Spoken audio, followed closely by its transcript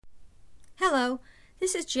Hello,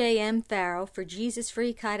 this is J.M. Farrow for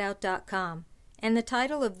JesusFreeKiteout.com, and the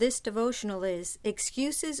title of this devotional is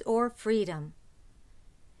Excuses or Freedom.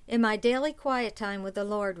 In my daily quiet time with the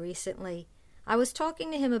Lord recently, I was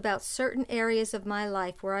talking to Him about certain areas of my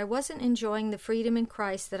life where I wasn't enjoying the freedom in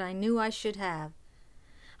Christ that I knew I should have.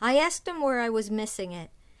 I asked Him where I was missing it,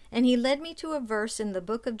 and He led me to a verse in the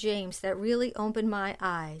book of James that really opened my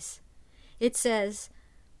eyes. It says,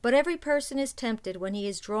 "But every person is tempted when he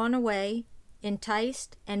is drawn away,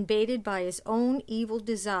 enticed, and baited by his own evil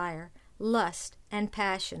desire, lust, and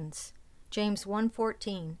passions." James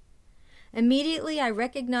 1:14. Immediately I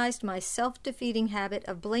recognized my self-defeating habit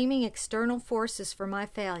of blaming external forces for my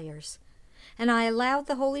failures, and I allowed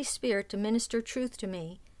the Holy Spirit to minister truth to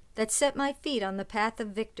me that set my feet on the path of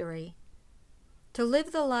victory. To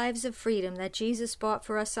live the lives of freedom that Jesus bought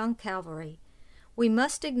for us on Calvary, we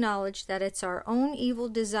must acknowledge that it's our own evil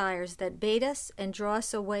desires that bait us and draw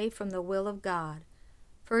us away from the will of God.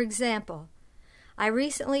 For example, I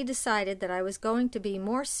recently decided that I was going to be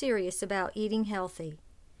more serious about eating healthy.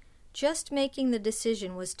 Just making the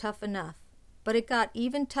decision was tough enough, but it got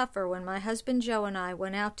even tougher when my husband Joe and I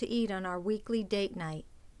went out to eat on our weekly date night.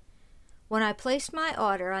 When I placed my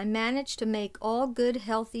order, I managed to make all good,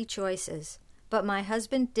 healthy choices, but my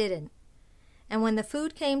husband didn't. And when the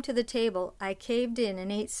food came to the table, I caved in and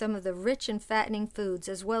ate some of the rich and fattening foods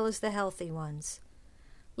as well as the healthy ones.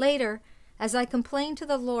 Later, as I complained to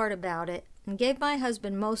the Lord about it and gave my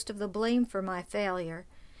husband most of the blame for my failure,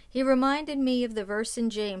 He reminded me of the verse in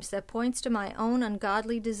James that points to my own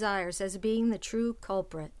ungodly desires as being the true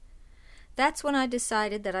culprit. That's when I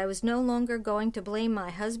decided that I was no longer going to blame my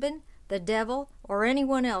husband, the devil, or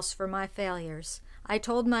anyone else for my failures. I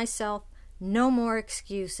told myself, no more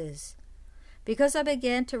excuses. Because I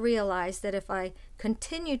began to realize that if I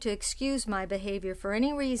continued to excuse my behavior for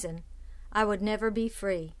any reason, I would never be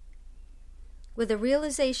free. With the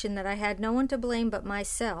realization that I had no one to blame but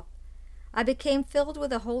myself, I became filled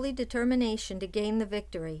with a holy determination to gain the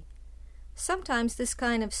victory. Sometimes this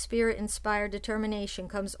kind of Spirit-inspired determination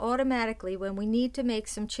comes automatically when we need to make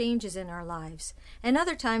some changes in our lives, and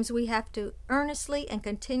other times we have to earnestly and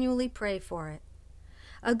continually pray for it.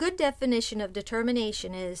 A good definition of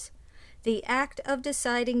determination is the act of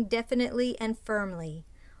deciding definitely and firmly,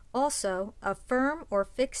 also a firm or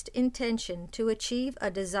fixed intention to achieve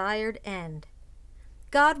a desired end.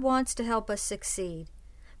 God wants to help us succeed,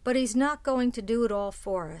 but He's not going to do it all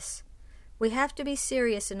for us. We have to be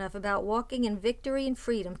serious enough about walking in victory and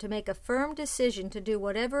freedom to make a firm decision to do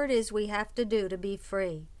whatever it is we have to do to be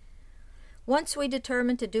free. Once we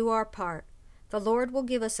determine to do our part, the Lord will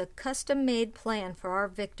give us a custom-made plan for our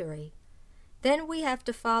victory. Then we have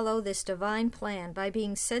to follow this divine plan by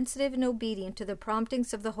being sensitive and obedient to the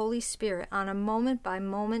promptings of the Holy Spirit on a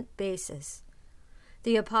moment-by-moment basis.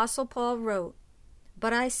 The Apostle Paul wrote,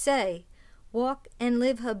 "But I say, walk and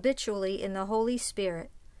live habitually in the Holy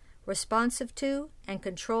Spirit, responsive to and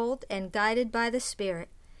controlled and guided by the Spirit.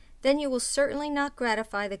 Then you will certainly not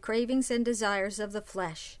gratify the cravings and desires of the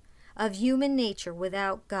flesh, of human nature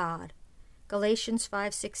without God." Galatians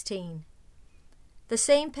 5:16. The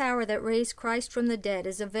same power that raised Christ from the dead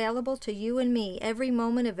is available to you and me every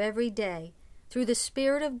moment of every day through the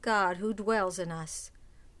Spirit of God who dwells in us.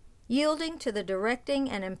 Yielding to the directing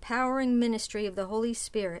and empowering ministry of the Holy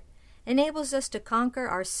Spirit enables us to conquer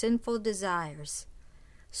our sinful desires.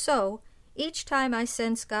 So, each time I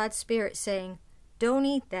sense God's Spirit saying, "Don't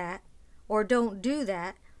eat that," or "Don't do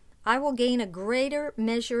that," I will gain a greater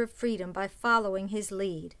measure of freedom by following His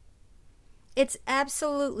lead. It's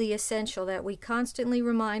absolutely essential that we constantly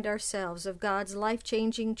remind ourselves of God's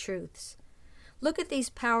life-changing truths. Look at these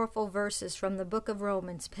powerful verses from the book of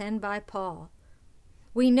Romans penned by Paul.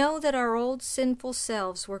 We know that our old sinful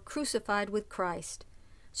selves were crucified with Christ,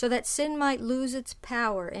 so that sin might lose its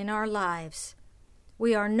power in our lives.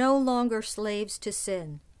 We are no longer slaves to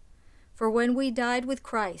sin. For when we died with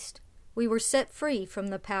Christ, we were set free from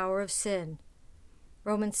the power of sin.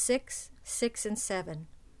 Romans 6:6 and 7.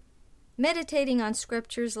 Meditating on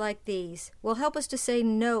scriptures like these will help us to say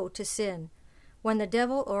no to sin when the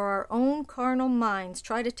devil or our own carnal minds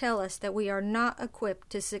try to tell us that we are not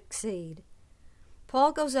equipped to succeed.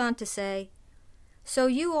 Paul goes on to say, "So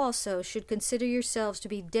you also should consider yourselves to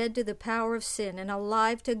be dead to the power of sin and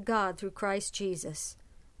alive to God through Christ Jesus."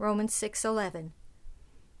 Romans 6:11.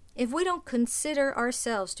 If we don't consider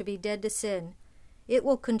ourselves to be dead to sin, it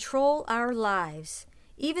will control our lives,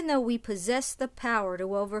 even though we possess the power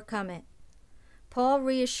to overcome it. Paul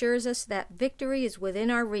reassures us that victory is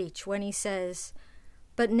within our reach when he says,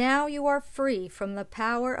 "But now you are free from the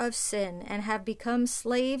power of sin and have become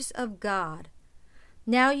slaves of God.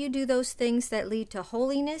 Now you do those things that lead to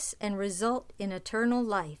holiness and result in eternal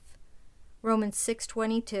life. Romans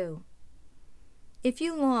 6:22. If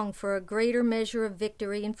you long for a greater measure of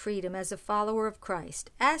victory and freedom as a follower of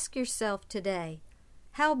Christ, ask yourself today,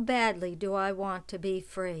 how badly do I want to be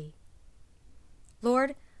free?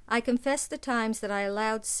 Lord, I confess the times that I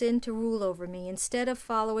allowed sin to rule over me instead of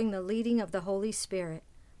following the leading of the Holy Spirit.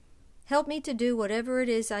 Help me to do whatever it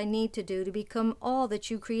is I need to do to become all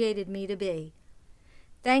that you created me to be.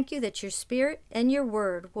 Thank you that your Spirit and your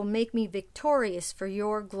Word will make me victorious for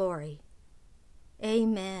your glory.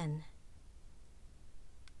 Amen.